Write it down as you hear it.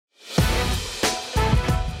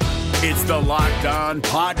It's the Locked On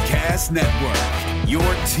Podcast Network, your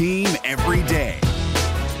team every day.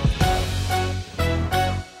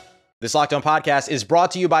 This Locked On Podcast is brought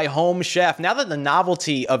to you by Home Chef. Now that the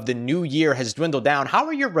novelty of the new year has dwindled down, how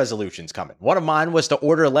are your resolutions coming? One of mine was to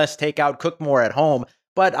order less takeout, cook more at home,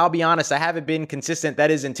 but I'll be honest, I haven't been consistent. That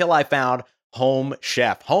is until I found Home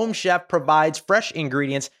Chef. Home Chef provides fresh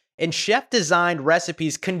ingredients and chef-designed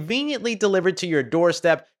recipes conveniently delivered to your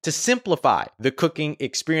doorstep to simplify the cooking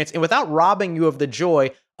experience and without robbing you of the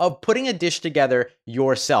joy of putting a dish together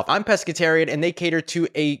yourself. I'm pescatarian and they cater to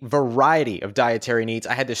a variety of dietary needs.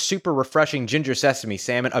 I had this super refreshing ginger sesame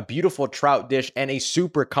salmon, a beautiful trout dish, and a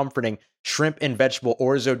super comforting shrimp and vegetable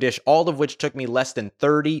orzo dish, all of which took me less than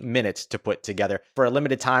 30 minutes to put together. For a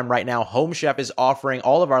limited time right now, Home Chef is offering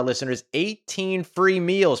all of our listeners 18 free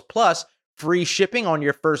meals plus free shipping on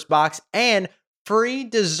your first box and free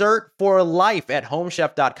dessert for life at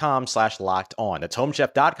homechef.com/lockedon. That's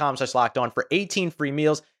homechef.com/lockedon for 18 free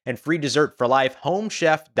meals and free dessert for life.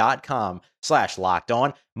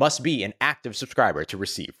 Homechef.com/lockedon. Must be an active subscriber to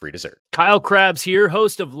receive free dessert. Kyle Krabs here,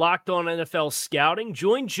 host of Locked On NFL Scouting.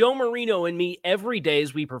 Join Joe Marino and me every day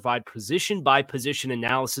as we provide position-by-position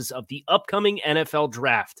analysis of the upcoming NFL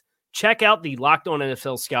Draft. Check out the Locked On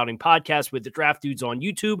NFL Scouting podcast with the Draft Dudes on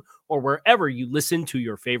YouTube or wherever you listen to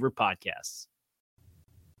your favorite podcasts.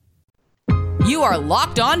 You are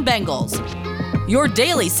Locked On Bengals, your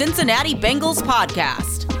daily Cincinnati Bengals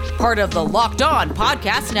podcast. Part of the Locked On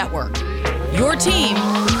Podcast Network, your team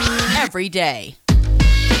every day.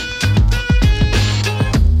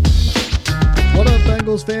 What up,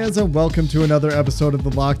 Bengals fans, and welcome to another episode of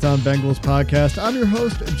the Locked On Bengals podcast. I'm your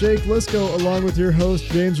host, Jake Lisco, along with your host,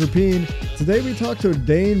 James Rapien. Today we talk to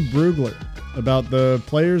Dane Brugler about the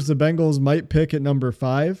players the Bengals might pick at number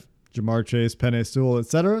 5, Jamar Chase, Penei Sewell,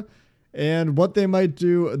 etc., and what they might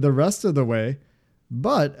do the rest of the way.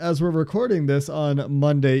 But as we're recording this on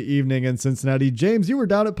Monday evening in Cincinnati, James, you were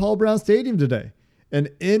down at Paul Brown Stadium today, an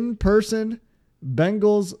in-person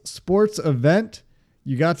Bengals sports event.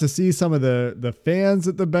 You got to see some of the fans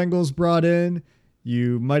that the Bengals brought in.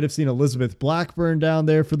 You might have seen Elizabeth Blackburn down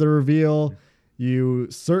there for the reveal. You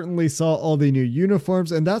certainly saw all the new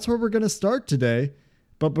uniforms, and that's where we're going to start today.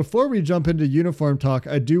 But before we jump into uniform talk,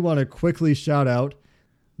 I do want to quickly shout out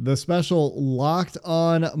the special Locked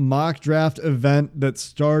On mock draft event that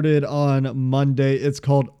started on Monday. It's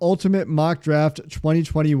called Ultimate Mock Draft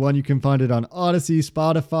 2021. You can find it on Odyssey,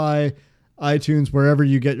 Spotify, iTunes, wherever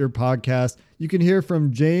you get your podcast. You can hear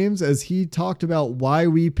from James as he talked about why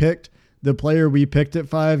we picked the player we picked at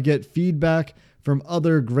 5, get feedback from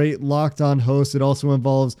other great Locked On hosts. It also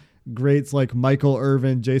involves greats like Michael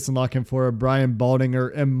Irvin, Jason Lockenfora, Brian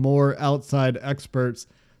Baldinger, and more outside experts.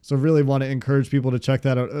 So really want to encourage people to check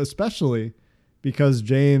that out, especially because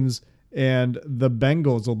James and the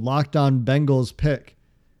Bengals, a Locked On Bengals pick,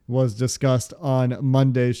 was discussed on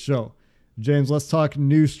Monday's show. James, let's talk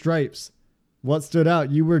new stripes. What stood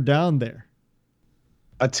out? You were down there.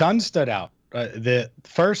 A ton stood out. The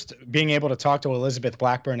first, being able to talk to Elizabeth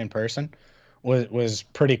Blackburn in person was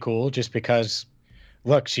pretty cool, just because,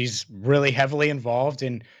 look, she's really heavily involved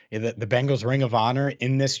in the Bengals Ring of Honor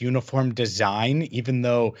in this uniform design, even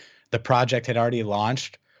though the project had already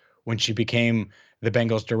launched when she became the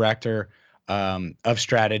Bengals director of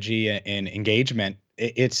strategy and engagement.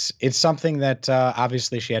 It's something that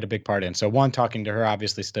obviously she had a big part in. So one, talking to her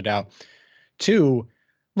obviously stood out. 2,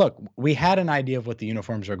 look, we had an idea of what the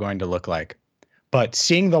uniforms were going to look like, but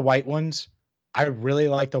seeing the white ones, I really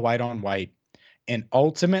like the white on white. And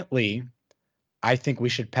ultimately, I think we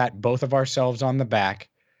should pat both of ourselves on the back,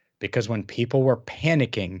 because when people were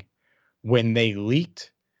panicking when they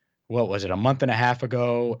leaked, what was it, a month and a half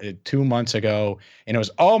ago, 2 months ago, and it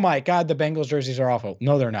was, oh my God, the Bengals jerseys are awful.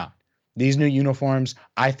 No, they're not. These new uniforms,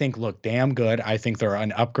 I think, look damn good. I think they're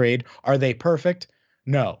an upgrade. Are they perfect?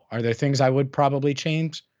 No. Are there things I would probably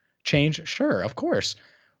change? Sure, of course.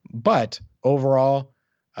 But overall,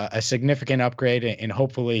 a significant upgrade, and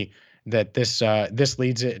hopefully that this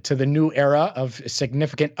leads it to the new era of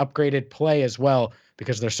significant upgraded play as well,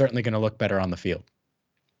 because they're certainly going to look better on the field.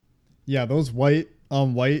 Yeah, those white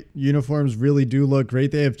on white uniforms really do look great.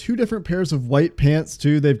 They have 2 different pairs of white pants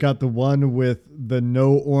too. They've got the one with the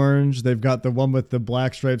no orange. They've got the one with the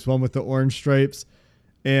black stripes, one with the orange stripes.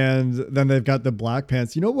 And then they've got the black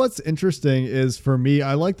pants. You know what's interesting is, for me,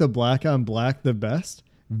 I like the black on black the best.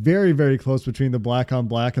 Very, very close between the black on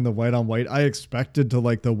black and the white on white. I expected to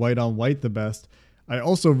like the white on white the best. I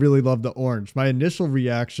also really love the orange. My initial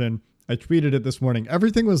reaction, I tweeted it this morning.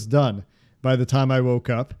 Everything was done by the time I woke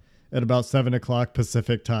up at about 7 o'clock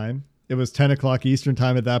Pacific time. It was 10 o'clock Eastern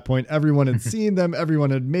time at that point. Everyone had seen them.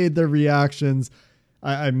 Everyone had made their reactions.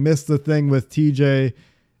 I missed the thing with TJ.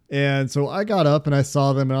 And so I got up and I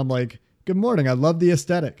saw them and I'm like, good morning. I love the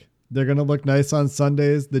aesthetic. They're going to look nice on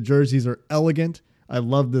Sundays. The jerseys are elegant. I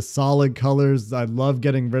love the solid colors. I love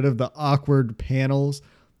getting rid of the awkward panels.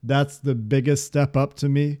 That's the biggest step up to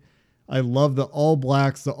me. I love the all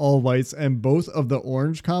blacks, the all whites, and both of the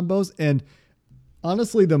orange combos. And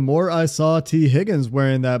honestly, the more I saw T. Higgins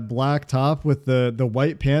wearing that black top with the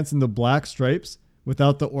white pants and the black stripes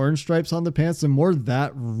without the orange stripes on the pants, the more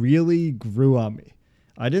that really grew on me.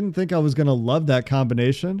 I didn't think I was going to love that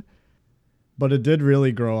combination, but it did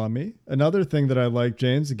really grow on me. Another thing that I like,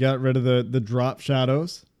 James, got rid of the drop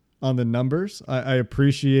shadows on the numbers. I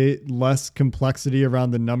appreciate less complexity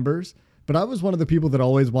around the numbers, but I was one of the people that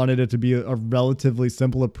always wanted it to be a relatively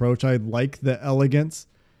simple approach. I like the elegance,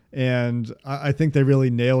 and I think they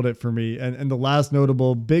really nailed it for me. And the last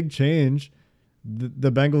notable big change,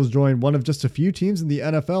 the Bengals joined one of just a few teams in the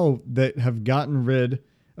NFL that have gotten rid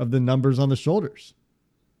of the numbers on the shoulders.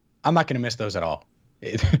 I'm not going to miss those at all.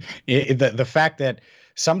 The fact that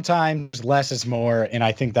sometimes less is more, and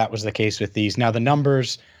I think that was the case with these. Now, the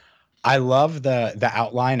numbers, I love the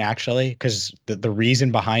outline, actually, because the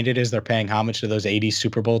reason behind it is they're paying homage to those 80s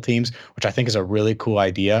Super Bowl teams, which I think is a really cool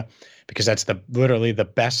idea, because that's literally the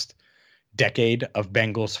best decade of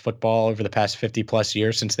Bengals football over the past 50 plus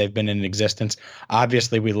years since they've been in existence.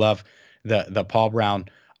 Obviously, we love the Paul Brown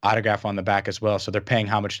autograph on the back as well, so they're paying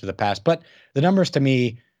homage to the past. But the numbers, to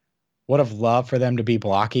me, would have loved for them to be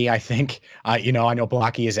blocky. I think, I know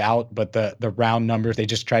blocky is out, but the round numbers, they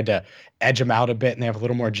just tried to edge them out a bit, and they have a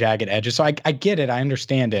little more jagged edges. So I get it. I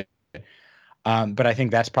understand it. But I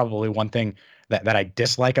think that's probably one thing that I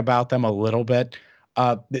dislike about them a little bit.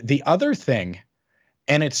 The other thing,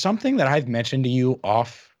 and it's something that I've mentioned to you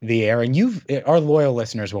off the air, and our loyal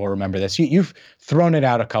listeners will remember this. You've thrown it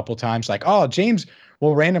out a couple times, like, oh, James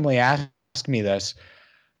will randomly ask me this.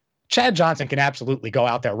 Chad Johnson can absolutely go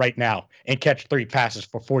out there right now and catch 3 passes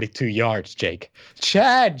for 42 yards, Jake.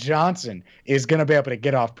 Chad Johnson is going to be able to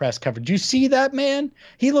get off press coverage. You see that, man?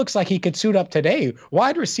 He looks like he could suit up today.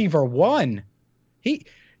 Wide receiver 1.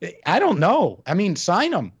 I don't know. I mean,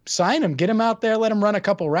 sign him. Get him out there. Let him run a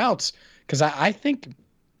couple routes. Because I think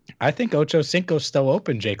Ocho Cinco's still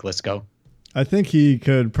open, Jake Lisco. I think he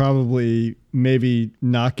could probably maybe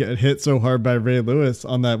not get hit so hard by Ray Lewis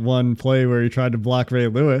on that one play where he tried to block Ray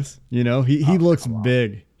Lewis. He looks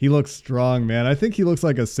big. He looks strong, man. I think he looks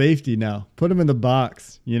like a safety now. Put him in the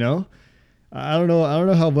box, I don't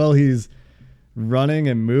know how well he's running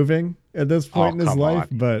and moving at this point in his life,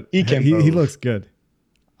 but he looks good.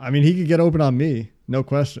 I mean, he could get open on me, no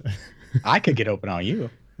question. I could get open on you.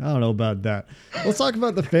 I don't know about that. Let's talk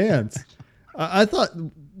about the fans. I thought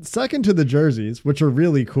second to the jerseys, which are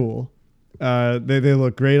really cool. They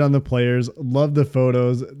look great on the players. Love the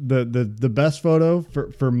photos. The best photo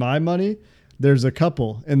for my money, there's a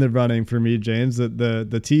couple in the running for me, James.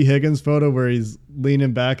 The T. Higgins photo where he's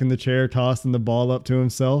leaning back in the chair, tossing the ball up to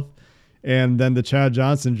himself. And then the Chad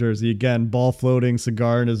Johnson jersey, again, ball floating,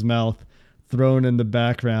 cigar in his mouth, thrown in the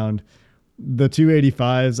background. The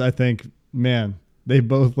 285s, I think, man, they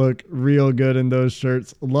both look real good in those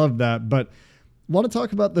shirts. Love that. But want to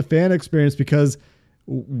talk about the fan experience, because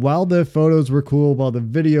while the photos were cool, while the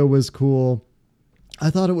video was cool,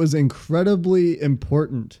 I thought it was incredibly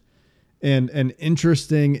important and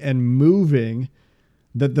interesting and moving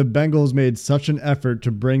that the Bengals made such an effort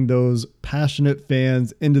to bring those passionate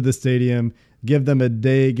fans into the stadium, give them a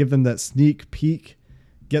day, give them that sneak peek,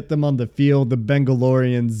 get them on the field. The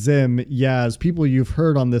Bengalorian, Zim, Yaz, people you've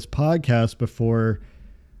heard on this podcast before.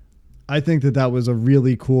 I think that was a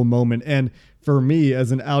really cool moment. And for me,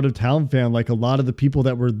 as an out-of-town fan, like a lot of the people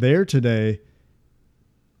that were there today,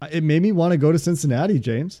 it made me want to go to Cincinnati,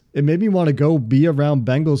 James. It made me want to go be around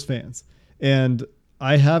Bengals fans. And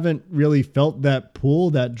I haven't really felt that pull,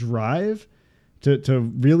 that drive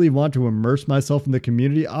to really want to immerse myself in the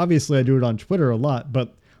community. Obviously, I do it on Twitter a lot,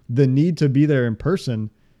 but the need to be there in person,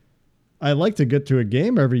 I like to get to a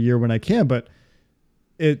game every year when I can, but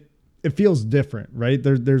it feels different, right?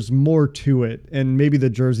 There's more to it, and maybe the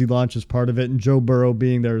jersey launch is part of it, and Joe Burrow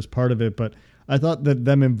being there is part of it, but I thought that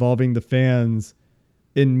them involving the fans,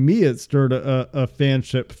 in me, it stirred a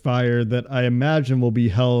fanship fire that I imagine will be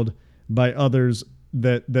held by others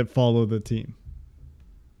that follow the team.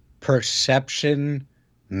 Perception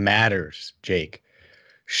matters, Jake.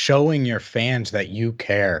 showing your fans that you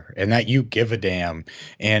care and that you give a damn.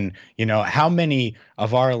 And, how many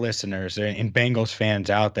of our listeners and Bengals fans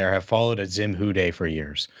out there have followed a Zim Hude for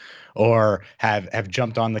years, or have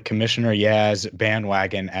jumped on the Commissioner Yaz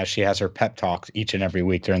bandwagon as she has her pep talks each and every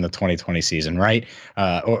week during the 2020 season, right?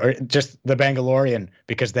 Or just the Bangalorian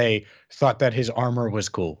because they thought that his armor was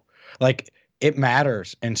cool. Like, it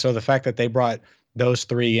matters. And so the fact that they brought those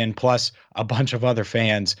three in plus a bunch of other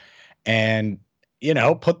fans and,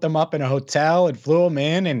 put them up in a hotel and flew them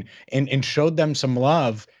in and showed them some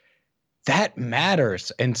love, that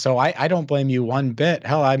matters. And so I don't blame you one bit.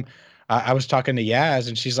 Hell, I was talking to Yaz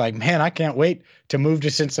and she's like, man, I can't wait to move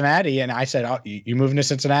to Cincinnati. And I said, oh, you moving to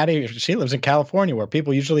Cincinnati? She lives in California, where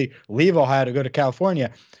people usually leave Ohio to go to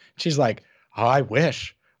California. She's like, oh, I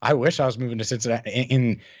wish I was moving to Cincinnati.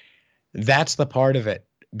 And that's the part of it,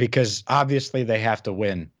 because obviously they have to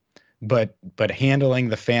win, but handling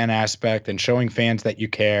the fan aspect and showing fans that you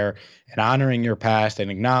care and honoring your past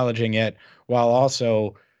and acknowledging it, while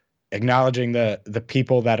also acknowledging the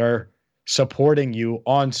people that are supporting you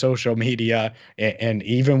on social media. And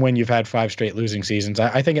even when you've had 5 straight losing seasons,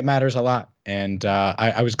 I think it matters a lot. And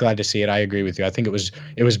I was glad to see it. I agree with you. I think it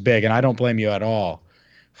was big, and I don't blame you at all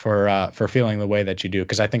for feeling the way that you do,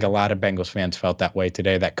 because I think a lot of Bengals fans felt that way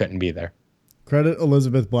today that couldn't be there. Credit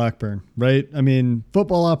Elizabeth Blackburn, right? I mean,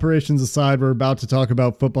 football operations aside, we're about to talk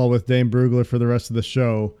about football with Dane Brugler for the rest of the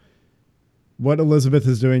show. What Elizabeth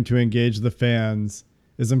is doing to engage the fans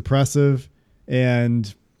is impressive,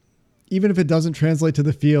 and even if it doesn't translate to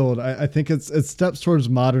the field, I think it's steps towards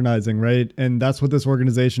modernizing, right? And that's what this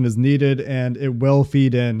organization is needed, and it will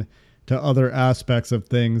feed in to other aspects of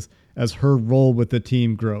things as her role with the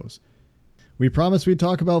team grows. We promised we'd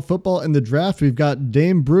talk about football and the draft. We've got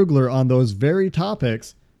Dane Brugler on those very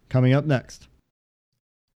topics coming up next.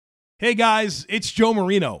 Hey guys, it's Joe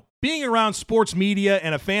Marino. Being around sports media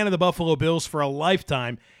and a fan of the Buffalo Bills for a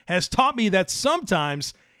lifetime has taught me that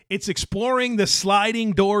sometimes it's exploring the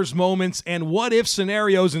sliding doors moments and what-if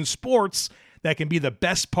scenarios in sports that can be the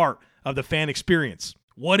best part of the fan experience.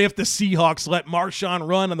 What if the Seahawks let Marshawn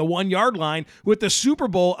run on the 1-yard line with the Super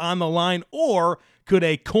Bowl on the line? Or could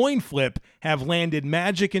a coin flip have landed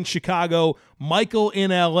Magic in Chicago, Michael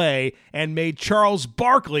in LA, and made Charles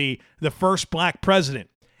Barkley the first black president?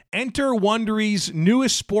 Enter Wondery's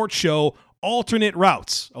newest sports show, Alternate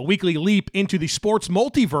Routes, a weekly leap into the sports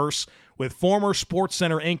multiverse with former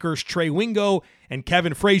SportsCenter anchors Trey Wingo and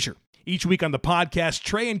Kevin Frazier. Each week on the podcast,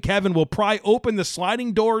 Trey and Kevin will pry open the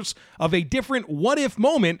sliding doors of a different what-if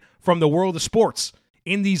moment from the world of sports.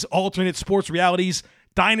 In these alternate sports realities,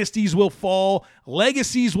 dynasties will fall,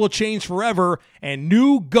 legacies will change forever, and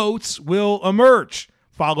new GOATs will emerge.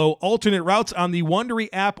 Follow Alternate Routes on the Wondery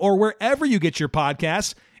app or wherever you get your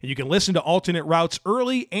podcasts, and you can listen to Alternate Routes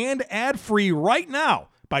early and ad-free right now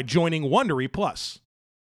by joining Wondery Plus.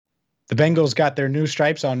 The Bengals got their new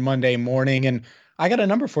stripes on Monday morning, and I got a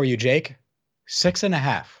number for you, Jake.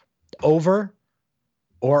 6.5. Over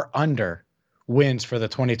or under wins for the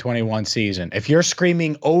 2021 season. If you're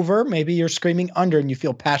screaming over, maybe you're screaming under and you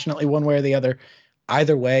feel passionately one way or the other.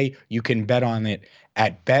 Either way, you can bet on it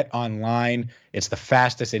at Bet Online. It's the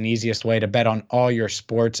fastest and easiest way to bet on all your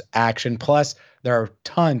sports action. Plus, there are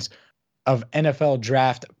tons of NFL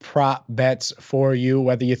draft prop bets for you,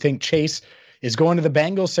 whether you think Chase is going to the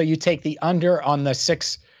Bengals, so you take the under on the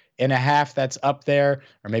 6.5 that's up there,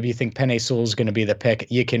 or maybe you think Penei Sewell is going to be the pick.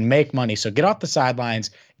 You can make money. So get off the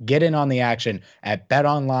sidelines, get in on the action at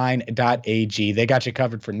betonline.ag. They got you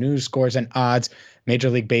covered for news, scores, and odds.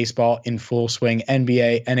 Major League Baseball in full swing,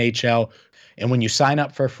 NBA, NHL. And when you sign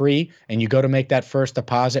up for free and you go to make that first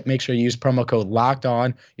deposit, make sure you use promo code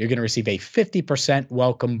LOCKEDON. You're going to receive a 50%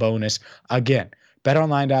 welcome bonus. Again,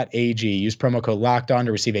 betonline.ag. Use promo code LOCKEDON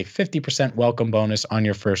to receive a 50% welcome bonus on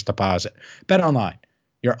your first deposit. BetOnline,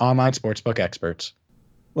 your online sportsbook experts.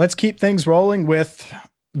 Let's keep things rolling with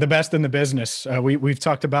the best in the business. We've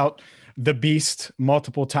talked about the Beast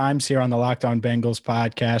multiple times here on the Locked On Bengals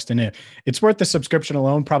podcast, and it's worth the subscription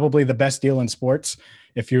alone. Probably the best deal in sports.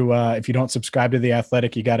 If you don't subscribe to The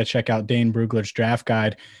Athletic, you got to check out Dane Brugler's draft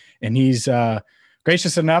guide, and he's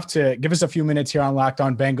gracious enough to give us a few minutes here on Locked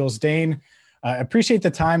On Bengals. Dane, appreciate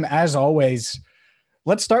the time as always.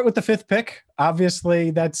 Let's start with the 5th pick.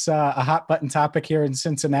 Obviously, that's a hot button topic here in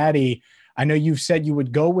Cincinnati. I know you've said you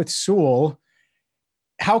would go with Sewell.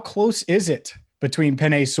 How close is it between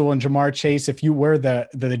Penei Sewell and Jamar Chase if you were the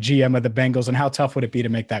GM of the Bengals, and how tough would it be to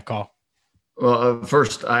make that call? Well,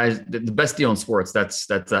 first, the best deal in sports. That's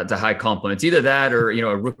a high compliment. It's either that or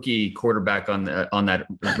a rookie quarterback on that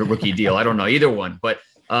rookie deal. I don't know, either one. But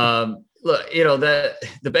look, the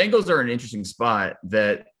Bengals are in an interesting spot.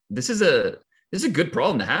 That this is this is a good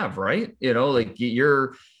problem to have, right? Like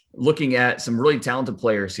you're looking at some really talented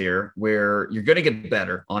players here where you're going to get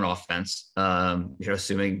better on offense.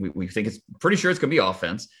 Assuming we think it's pretty sure it's going to be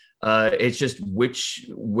offense. It's just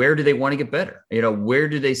where do they want to get better? Where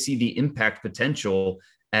do they see the impact potential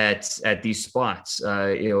at these spots?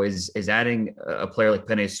 Is adding a player like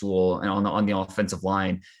Penei Sewell and on the offensive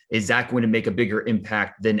line, is that going to make a bigger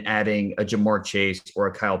impact than adding a Jamar Chase or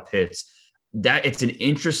a Kyle Pitts? That it's an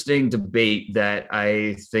interesting debate that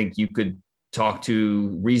I think you could talk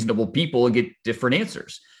to reasonable people and get different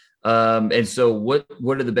answers. And so what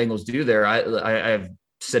do the Bengals do there? I've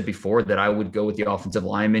said before that I would go with the offensive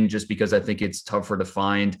lineman just because I think it's tougher to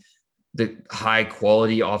find the high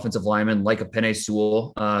quality offensive lineman like a Penei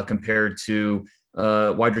Sewell compared to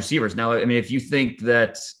wide receivers. Now, I mean, if you think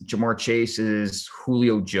that Jamar Chase is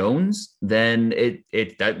Julio Jones, then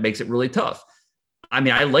that makes it really tough. I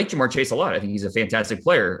mean, I like Jamar Chase a lot. I think he's a fantastic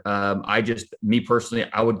player. Me personally,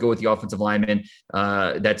 I would go with the offensive lineman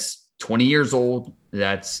that's 20 years old,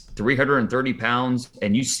 that's 330 pounds,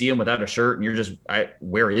 and you see him without a shirt, and you're just,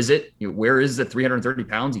 where is it? Where is the 330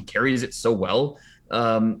 pounds? He carries it so well.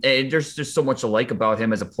 And there's just so much to like about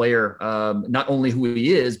him as a player, not only who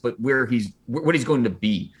he is, but what he's going to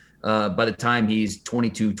be by the time he's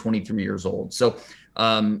 22, 23 years old. So,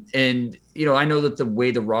 I know that the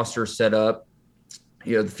way the roster is set up,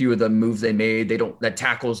 the few of the moves they made, that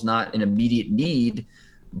tackle's not an immediate need,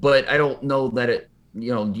 but I don't know that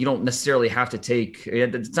you don't necessarily have to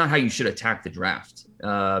it's not how you should attack the draft.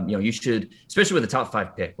 You should, especially with a top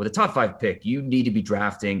 5 pick. With a top 5 pick, you need to be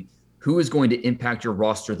drafting who is going to impact your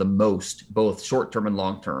roster the most, both short-term and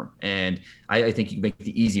long-term. And I think you can make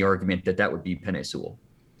the easy argument that would be Penei Sewell.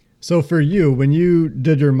 So for you, when you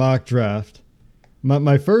did your mock draft,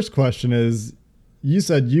 my first question is, you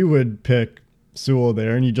said you would pick Sewell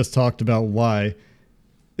there, and you just talked about why.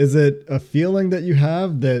 Is it a feeling that you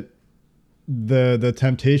have that the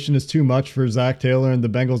temptation is too much for Zach Taylor and the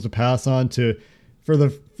Bengals to pass on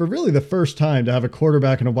for really the first time to have a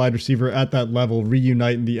quarterback and a wide receiver at that level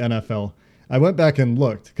reunite in the NFL? I went back and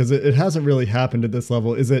looked because it hasn't really happened at this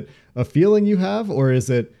level. Is it a feeling you have, or is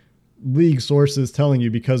it league sources telling you?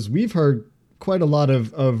 Because we've heard quite a lot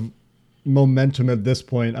of momentum at this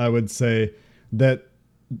point, I would say, that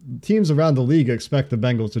teams around the league expect the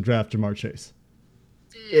Bengals to draft Jamar Chase.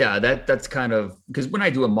 Yeah, that's kind of, because when I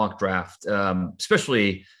do a mock draft,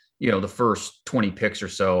 especially, the first 20 picks or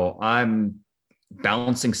so, I'm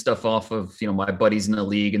bouncing stuff off of, my buddies in the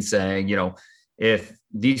league and saying, if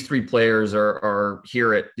these 3 players are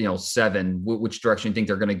here at, 7, which direction you think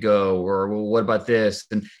they're going to go? Or, well, what about this?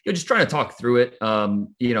 And just trying to talk through it.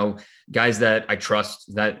 Guys that I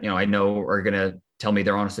trust, that, I know are going to tell me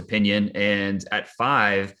their honest opinion. And at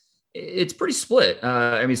 5, it's pretty split.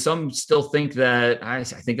 Some still think that I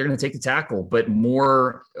think they're going to take the tackle, but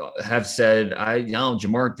more have said,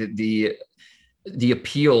 Jamar, the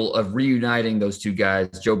appeal of reuniting those 2 guys,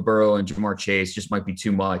 Joe Burrow and Jamar Chase, just might be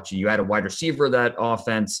too much. You add a wide receiver, that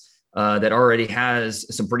offense that already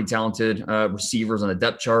has some pretty talented receivers on the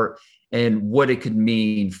depth chart, and what it could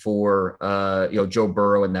mean for Joe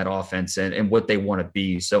Burrow and that offense and what they want to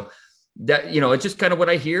be. So that, it's just kind of what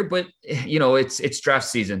I hear, but it's draft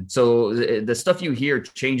season. So the stuff you hear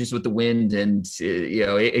changes with the wind, and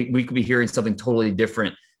we could be hearing something totally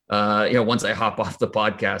different, once I hop off the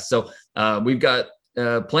podcast. So we've got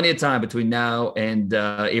plenty of time between now and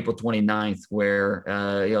April 29th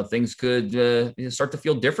where, things could start to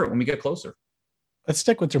feel different when we get closer. Let's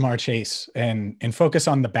stick with Jamar Chase and focus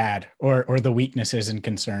on the bad or the weaknesses and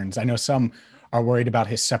concerns. I know some are worried about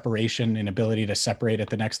his separation and ability to separate at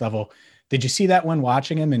the next level. Did you see that when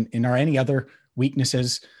watching him? And are any other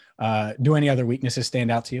weaknesses, do any other weaknesses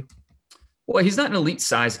stand out to you? Well, he's not an elite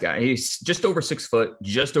size guy. He's just over 6 foot,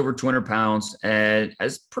 just over 200 pounds, and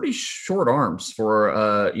has pretty short arms for,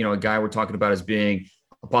 a guy we're talking about as being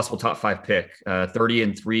a possible top 5 pick, 30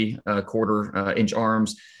 and 3/4 inch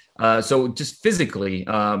arms. So just physically,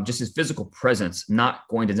 just his physical presence, not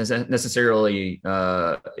going to necessarily,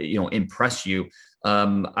 impress you.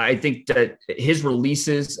 I think that his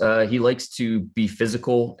releases, he likes to be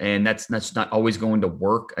physical, and that's not always going to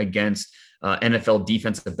work against NFL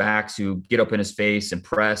defensive backs who get up in his face and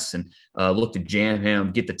press and look to jam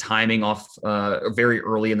him, get the timing off very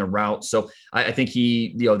early in the route. So I think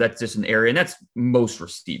that's just an area, and that's most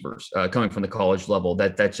receivers coming from the college level,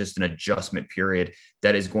 that's just an adjustment period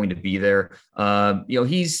that is going to be there.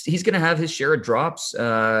 He's going to have his share of drops.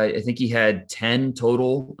 I think he had 10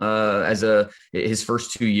 total as his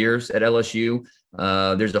first 2 years at LSU.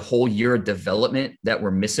 There's a whole year of development that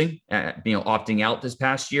we're missing, opting out this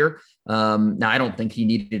past year. Now, I don't think he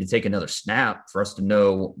needed to take another snap for us to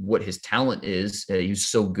know what his talent is. He was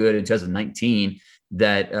so good in 2019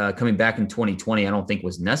 that coming back in 2020, I don't think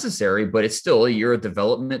was necessary, but it's still a year of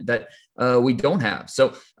development that we don't have.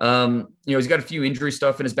 So, he's got a few injury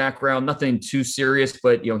stuff in his background, nothing too serious,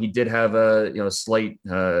 but, he did have a slight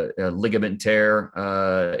ligament tear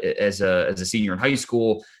as a senior in high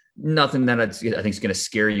school. Nothing that I think is going to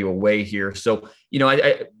scare you away here. So,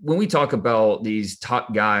 when we talk about these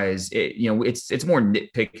top guys, it's more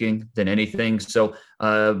nitpicking than anything. So,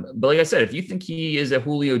 but like I said, if you think he is a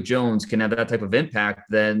Julio Jones, can have that type of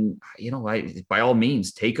impact, then, by all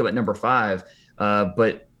means, take him at number 5.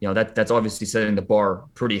 But that's obviously setting the bar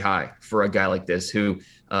pretty high for a guy like this who,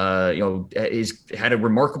 is had a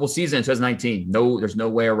remarkable season in 2019. There's no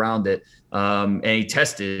way around it. And he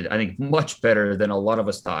tested, I think, much better than a lot of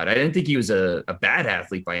us thought. I didn't think he was a bad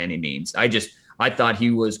athlete by any means. I thought he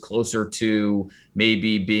was closer to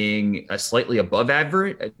maybe being a slightly above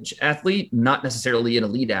average athlete, not necessarily an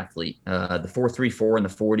elite athlete. The 4.34 and the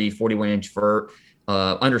 41-inch vert,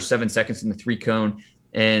 under 7 seconds in the 3-cone.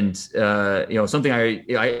 And, something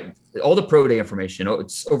all the pro day information,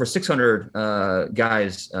 it's over 600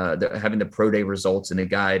 guys that having the pro day results in a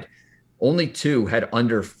guide. Only 2 had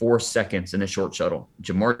under 4 seconds in the short shuttle.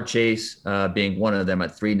 Jamar Chase being one of them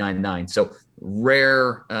at 3.99. So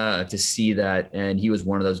rare to see that. And he was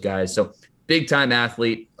one of those guys. So big time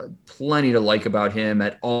athlete, plenty to like about him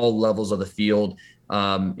at all levels of the field.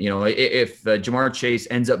 If Jamar Chase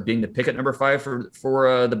ends up being the pick at number 5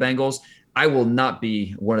 for the Bengals, I will not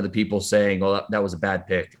be one of the people saying, well, that was a bad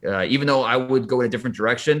pick. Even though I would go in a different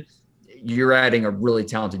direction, you're adding a really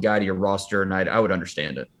talented guy to your roster, and I would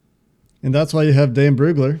understand it. And that's why you have Dane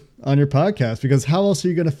Brugler on your podcast, because how else are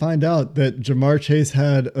you going to find out that Jamar Chase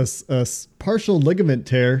had a partial ligament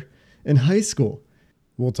tear in high school?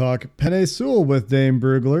 We'll talk Penei Sewell with Dane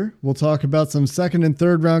Brugler. We'll talk about some second and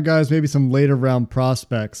third round guys, maybe some later round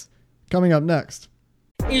prospects. Coming up next.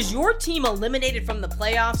 Is your team eliminated from the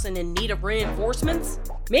playoffs and in need of reinforcements?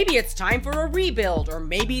 Maybe it's time for a rebuild, or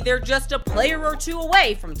maybe they're just a player or 2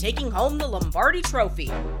 away from taking home the Lombardi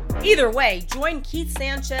Trophy. Either way, join Keith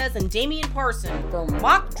Sanchez and Damian Parson for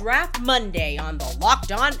Mock Draft Monday on the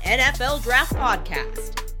Locked On NFL Draft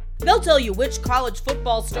Podcast. They'll tell you which college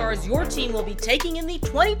football stars your team will be taking in the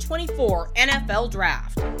 2024 NFL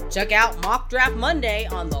Draft. Check out Mock Draft Monday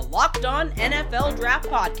on the Locked On NFL Draft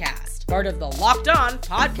Podcast, part of the Locked On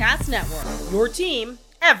Podcast Network, your team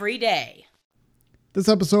every day. This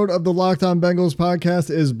episode of the Locked On Bengals podcast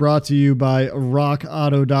is brought to you by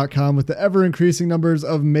RockAuto.com. With the ever-increasing numbers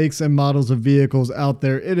of makes and models of vehicles out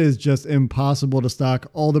there, it is just impossible to stock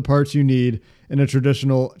all the parts you need in a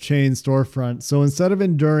traditional chain storefront. So instead of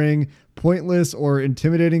enduring pointless or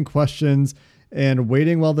intimidating questions and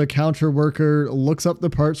waiting while the counter worker looks up the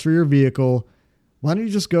parts for your vehicle, why don't you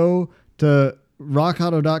just go to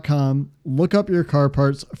RockAuto.com, look up your car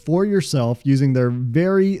parts for yourself using their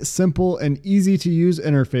very simple and easy to use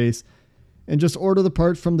interface, and just order the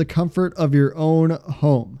parts from the comfort of your own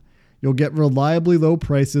home. You'll get reliably low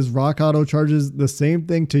prices. Rock Auto charges the same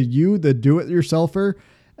thing to you, the do-it-yourselfer,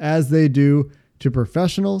 as they do to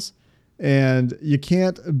professionals, and you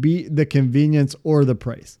can't beat the convenience or the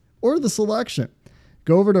price or the selection.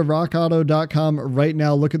 Go over to rockauto.com right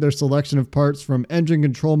now. Look at their selection of parts from engine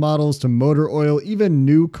control models to motor oil, even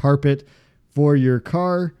new carpet for your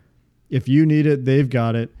car. If you need it, they've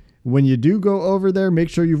got it. When you do go over there, make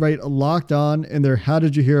sure you write Locked On in their How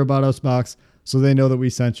Did You Hear About Us box so they know that we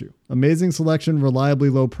sent you. Amazing selection, reliably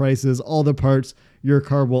low prices, all the parts your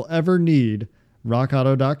car will ever need.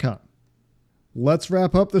 rockauto.com. Let's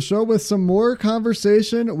wrap up the show with some more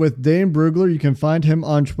conversation with Dane Brugler. You can find him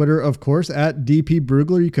on Twitter, of course, at DP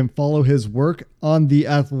Brugler. You can follow his work on the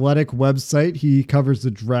Athletic website. He covers the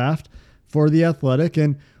draft for the Athletic.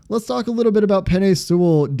 And let's talk a little bit about Penei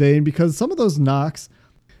Sewell, Dane, because some of those knocks,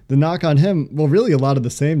 the knock on him, well, really a lot of the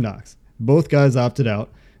same knocks. Both guys opted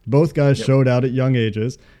out. Both guys showed out at young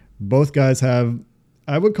ages. Both guys have,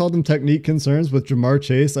 I would call them technique concerns with Jamar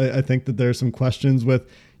Chase. I think that there's some questions with,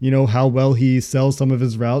 how well he sells some of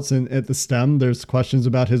his routes and at the stem. There's questions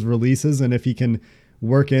about his releases and if he can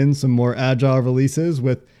work in some more agile releases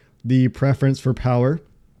with the preference for power.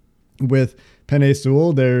 With Penei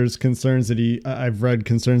Sewell, there's concerns that I've read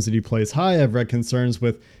concerns that he plays high. I've read concerns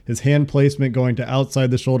with his hand placement going to outside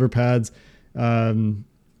the shoulder pads.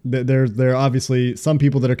 There are obviously some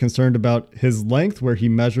people that are concerned about his length, where he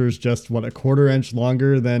measures just a quarter inch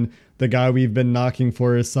longer than the guy we've been knocking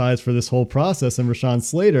for his size for this whole process, and Rashawn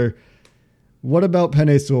Slater. What about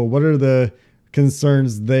Penei Sewell? What are the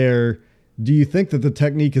concerns there Do you think that the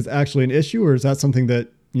technique is actually an issue, or is that something that,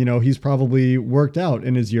 he's probably worked out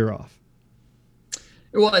in his year off?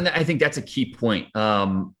 Well, and I think that's a key point.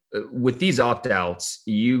 With these opt-outs,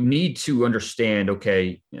 you need to understand,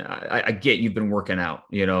 okay, I get you've been working out,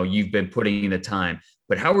 you've been putting in the time,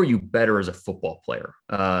 but how are you better as a football player?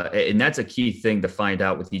 And that's a key thing to find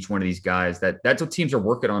out with each one of these guys. That's what teams are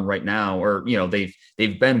working on right now, or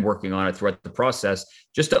they've been working on it throughout the process,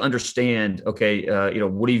 just to understand, okay,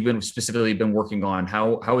 what have you been specifically been working on?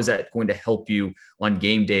 How is that going to help you on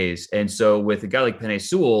game days? And so with a guy like Penei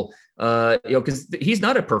Sewell, because he's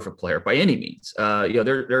not a perfect player by any means.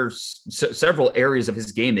 There's several areas of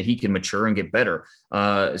his game that he can mature and get better.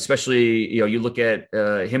 Especially, you look at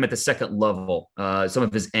him at the second level, some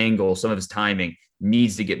of his angles, some of his timing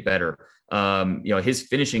needs to get better. His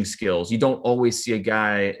finishing skills, you don't always see a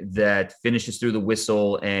guy that finishes through the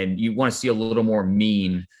whistle, and you want to see a little more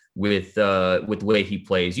mean with the way he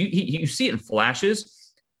plays. You see it in flashes,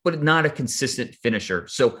 but not a consistent finisher.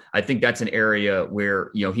 So I think that's an area where,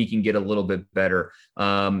 he can get a little bit better.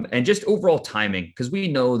 And just overall timing, because we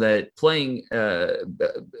know that playing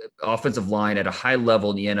offensive line at a high level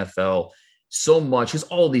in the NFL so much, because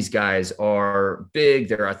all these guys are big,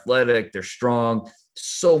 they're athletic, they're strong.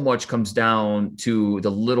 So much comes down to the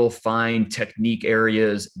little fine technique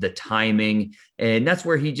areas, the timing. And that's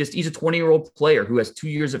where he's a 20-year-old player who has 2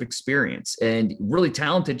 years of experience and really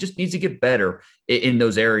talented, just needs to get better in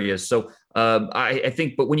those areas. So I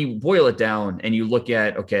think, but when you boil it down and you look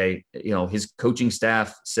at, okay, his coaching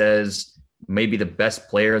staff says maybe the best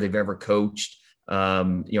player they've ever coached.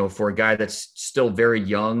 For a guy that's still very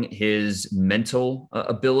young, his mental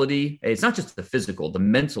ability, it's not just the physical, the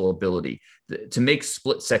mental ability to make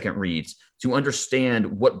split second reads, to understand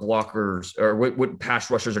what blockers or what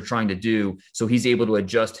pass rushers are trying to do. So he's able to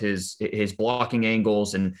adjust his blocking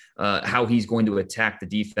angles and how he's going to attack the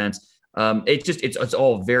defense. It's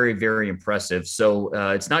all very, very impressive. So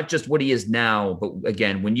it's not just what he is now, but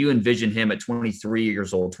again, when you envision him at 23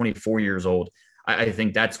 years old, 24 years old, I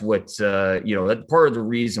think that's what, that's part of the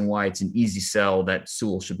reason why it's an easy sell that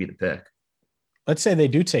Sewell should be the pick. Let's say they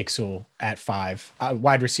do take Sewell at 5.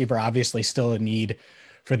 Wide receiver, obviously still a need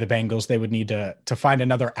for the Bengals. They would need to find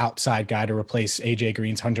another outside guy to replace AJ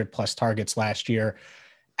Green's 100+ targets last year.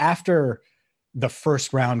 After the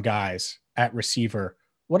first round guys at receiver,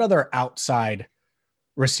 what other outside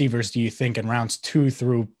receivers do you think in rounds 2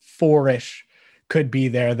 through 4-ish could be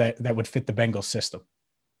there that would fit the Bengals system?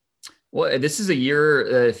 Well, this is a year,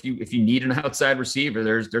 if you need an outside receiver,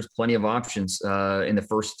 there's plenty of options in the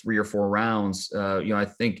first 3 or 4 rounds. I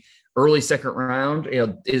think early second round,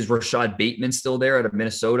 is Rashad Bateman still there out of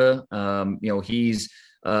Minnesota? He's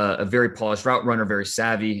a very polished route runner, very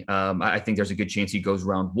savvy. I think there's a good chance he goes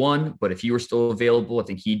round 1, but if he were still available, I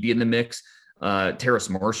think he'd be in the mix. Terrace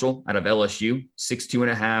Marshall out of LSU,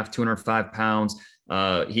 6'2.5", 205 pounds.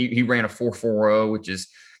 He ran a 4.40, which is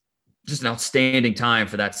just an outstanding time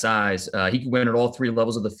for that size. He can win at all 3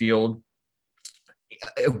 levels of the field.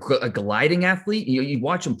 A gliding athlete, you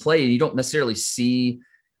watch him play and you don't necessarily see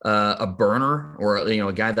a burner or,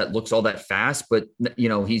 a guy that looks all that fast, but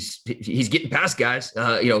he's getting past guys,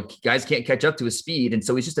 guys can't catch up to his speed. And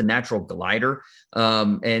so he's just a natural glider.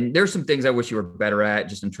 And there's some things I wish you were better at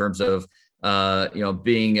just in terms of,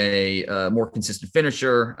 being a more consistent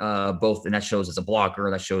finisher, both, and that shows as a blocker,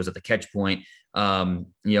 that shows at the catch point,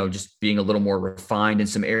 just being a little more refined in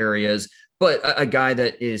some areas, but a guy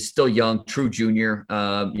that is still young, true junior.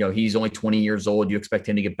 He's only 20 years old. You expect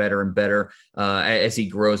him to get better and better as he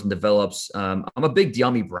grows and develops. I'm a big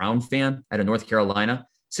De'Ami Brown fan out of North Carolina,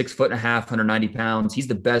 6'1.5", 190 pounds. He's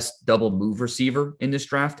the best double move receiver in this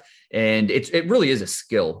draft. And it really is a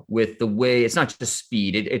skill with the way, it's not just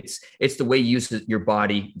speed. It's the way you use your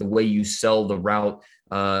body, the way you sell the route,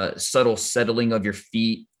 subtle settling of your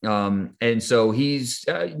feet. And so he's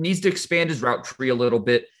needs to expand his route tree a little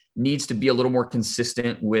bit, needs to be a little more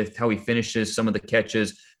consistent with how he finishes some of the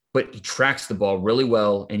catches, but he tracks the ball really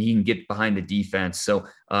well and he can get behind the defense. So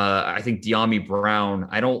I think De'Ami Brown,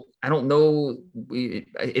 I don't know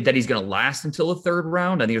that he's going to last until the 3rd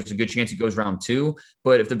round. I think there's a good chance he goes round 2,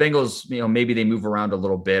 but if the Bengals, maybe they move around a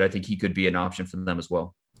little bit, I think he could be an option for them as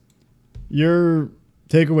well. Your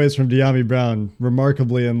takeaways from De'Ami Brown,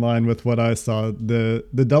 remarkably in line with what I saw. The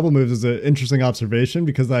double moves is an interesting observation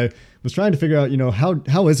because I was trying to figure out,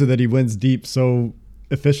 how is it that he wins deep so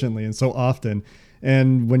efficiently and so often?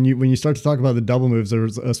 And when you start to talk about the double moves,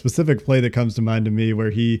 there's a specific play that comes to mind to me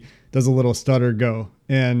where he does a little stutter go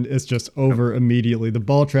and it's just over immediately. The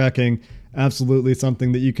ball tracking, absolutely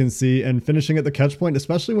something that you can see, and finishing at the catch point,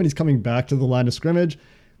 especially when he's coming back to the line of scrimmage.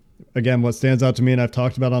 Again, what stands out to me, and I've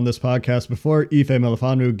talked about on this podcast before, Ife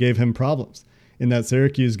Melifonwu gave him problems in that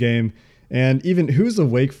Syracuse game. And even who's the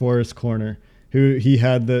Wake Forest corner who he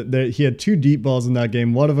had he had 2 deep balls in that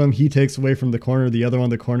game. One of them he takes away from the corner. The other one,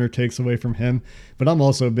 the corner takes away from him. But I'm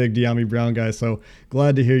also a big De'Ami Brown guy, so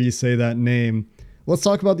glad to hear you say that name. Let's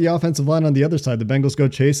talk about the offensive line on the other side. The Bengals go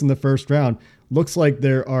Chase in the first round. Looks like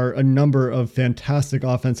there are a number of fantastic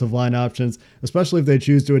offensive line options, especially if they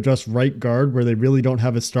choose to address right guard where they really don't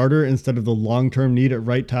have a starter instead of the long-term need at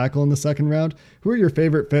right tackle in the second round. Who are your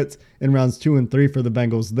favorite fits in rounds 2 and 3 for the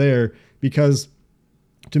Bengals there? Because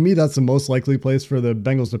to me, that's the most likely place for the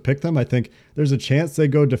Bengals to pick them. I think there's a chance they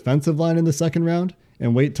go defensive line in the second round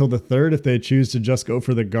and wait till the third if they choose to just go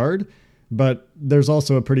for the guard. But there's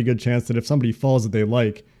also a pretty good chance that if somebody falls that they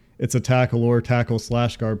like, it's a tackle or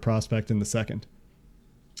tackle/guard prospect in the second.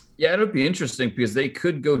 Yeah, it'll be interesting because they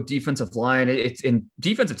could go defensive line. It's in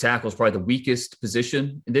defensive tackle is probably the weakest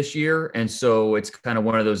position this year. And so it's kind of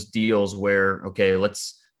one of those deals where, okay,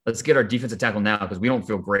 let's get our defensive tackle now because we don't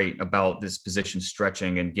feel great about this position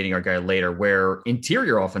stretching and getting our guy later, where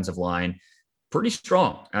interior offensive line, pretty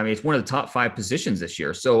strong. I mean, it's one of the top 5 positions this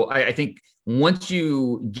year. So I think once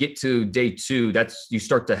you get to day 2, you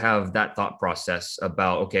start to have that thought process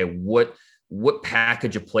about, okay, what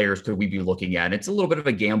package of players could we be looking at? It's a little bit of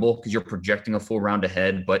a gamble because you're projecting a full round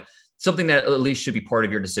ahead, but something that at least should be part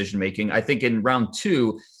of your decision-making. I think in round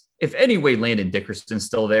 2, if anyway, Landon Dickerson's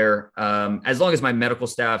still there, as long as my medical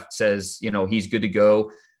staff says, he's good to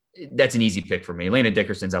go, that's an easy pick for me. Landon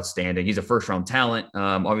Dickerson's outstanding. He's a first-round talent.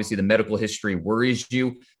 Obviously, the medical history worries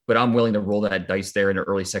you, but I'm willing to roll that dice there in the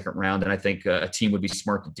early second round, and I think a team would be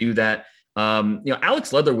smart to do that.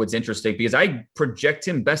 Alex Leatherwood's interesting because I project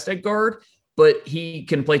him best at guard, but he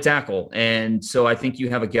can play tackle. And so I think you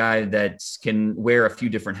have a guy that can wear a few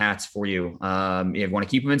different hats for you. If you want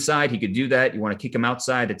to keep him inside, he could do that. You want to kick him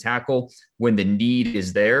outside to tackle when the need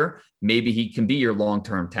is there. Maybe he can be your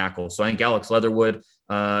long-term tackle. So I think Alex Leatherwood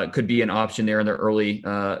could be an option there in the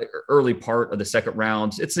early part of the second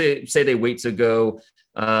round. Say they wait to go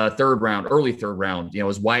early third round.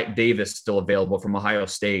 Is Wyatt Davis still available from Ohio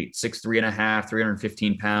State? 6'3.5",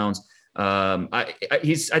 315 pounds. I think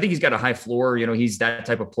he's got a high floor. He's that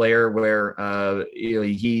type of player where the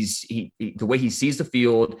way he sees the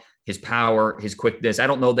field, his power, his quickness. I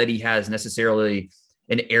don't know that he has necessarily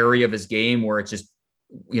an area of his game where it's just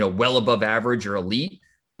well above average or elite,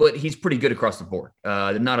 but he's pretty good across the board.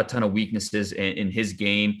 Not a ton of weaknesses in his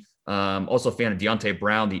game. Also a fan of Deontay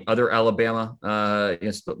Brown, the other Alabama.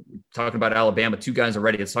 Talking about Alabama, 2 guys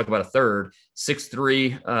already. Let's talk about a third.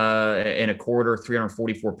 6'3" and a quarter,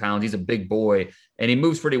 344 pounds. He's a big boy, and he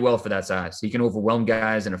moves pretty well for that size. He can overwhelm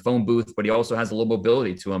guys in a phone booth, but he also has a little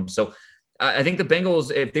mobility to him. So I think the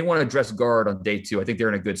Bengals, if they want to address guard on day 2, I think they're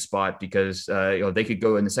in a good spot because they could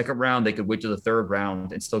go in the second round. They could wait to the third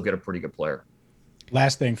round and still get a pretty good player.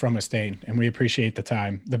 Last thing from us, Dane, and we appreciate the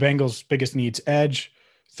time. The Bengals' biggest needs: edge,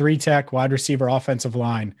 3-tech, wide receiver, offensive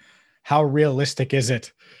line. How realistic is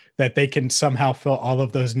it that they can somehow fill all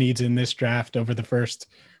of those needs in this draft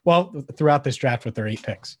throughout this draft with their 8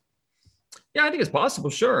 picks? Yeah, I think it's possible.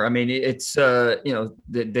 Sure. I mean, it's,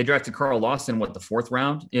 they drafted Carl Lawson, the 4th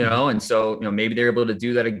round, and so, maybe they're able to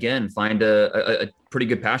do that again, find a pretty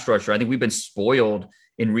good pass rusher. I think we've been spoiled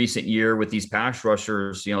in recent year with these pass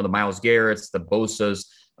rushers, the Myles Garretts, the Bosas,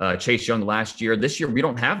 Chase Young last year. This year, we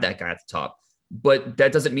don't have that guy at the top. But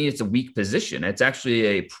that doesn't mean it's a weak position. It's actually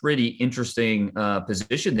a pretty interesting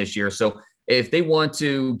position this year. So if they want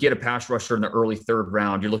to get a pass rusher in the early 3rd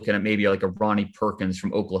round, you're looking at maybe like a Ronnie Perkins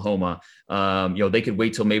from Oklahoma. They could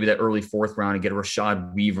wait till maybe that early 4th round and get a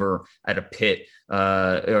Rashad Weaver at a Pitt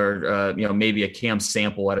or maybe a Cam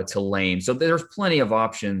Sample at a Tulane. So there's plenty of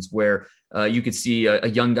options where you could see a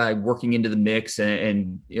young guy working into the mix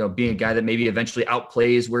and being a guy that maybe eventually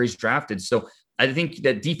outplays where he's drafted. So I think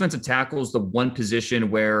that defensive tackle is the one position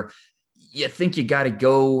where you think you got to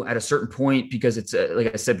go at a certain point because it's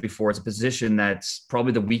like I said before, it's a position that's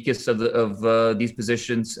probably the weakest of these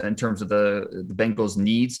positions in terms of the Bengals'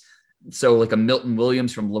 needs. So like a Milton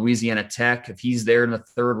Williams from Louisiana Tech, if he's there in the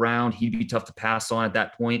 3rd round, he'd be tough to pass on at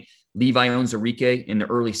that point. Levi Onwuzurike in the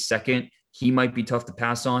early 2nd, he might be tough to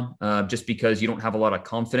pass on just because you don't have a lot of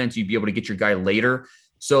confidence. You'd be able to get your guy later.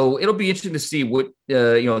 So it'll be interesting to see what,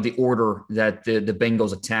 the order that the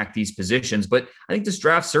Bengals attack these positions. But I think this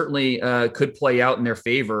draft certainly could play out in their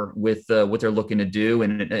favor with what they're looking to do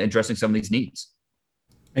and addressing some of these needs.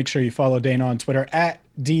 Make sure you follow Dana on Twitter at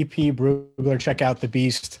DP Brugler. Check out The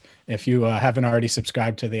Beast if you haven't already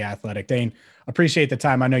subscribed to The Athletic. Dane, appreciate the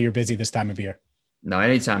time. I know you're busy this time of year. No,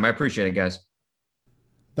 anytime. I appreciate it, guys.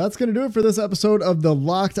 That's going to do it for this episode of the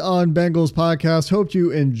Locked On Bengals podcast. Hope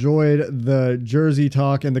you enjoyed the jersey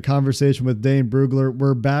talk and the conversation with Dane Brugler.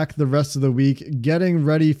 We're back the rest of the week getting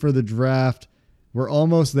ready for the draft. We're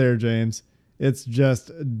almost there, James. It's just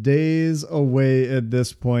days away at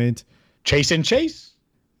this point. Chase and chase.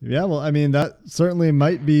 Yeah, well, I mean, that certainly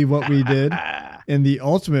might be what we did in the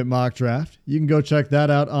Ultimate Mock Draft. You can go check that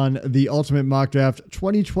out on the Ultimate Mock Draft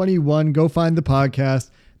 2021. Go find the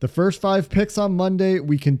podcast. The first 5 picks on Monday.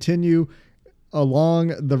 We continue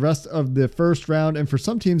along the rest of the first round, and for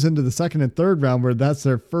some teams into the second and third round, where that's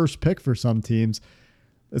their first pick for some teams.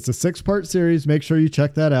 It's a 6-part series. Make sure you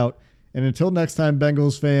check that out. And until next time,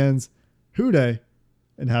 Bengals fans, hooday,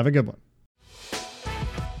 and have a good one.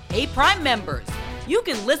 Hey, Prime members, you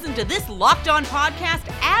can listen to this Locked On podcast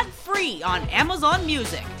ad-free on Amazon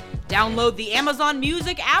Music. Download the Amazon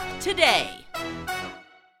Music app today.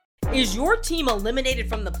 Is your team eliminated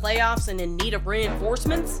from the playoffs and in need of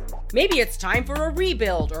reinforcements? Maybe it's time for a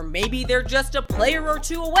rebuild, or maybe they're just a player or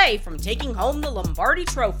two away from taking home the Lombardi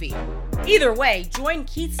Trophy. Either way, join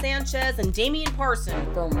Keith Sanchez and Damian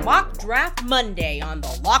Parson for Mock Draft Monday on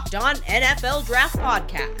the Locked On NFL Draft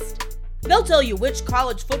Podcast. They'll tell you which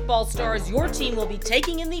college football stars your team will be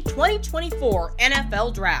taking in the 2024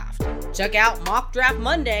 NFL Draft. Check out Mock Draft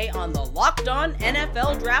Monday on the Locked On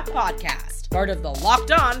NFL Draft Podcast, part of the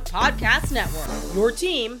Locked On Podcast Network. Your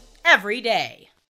team every day.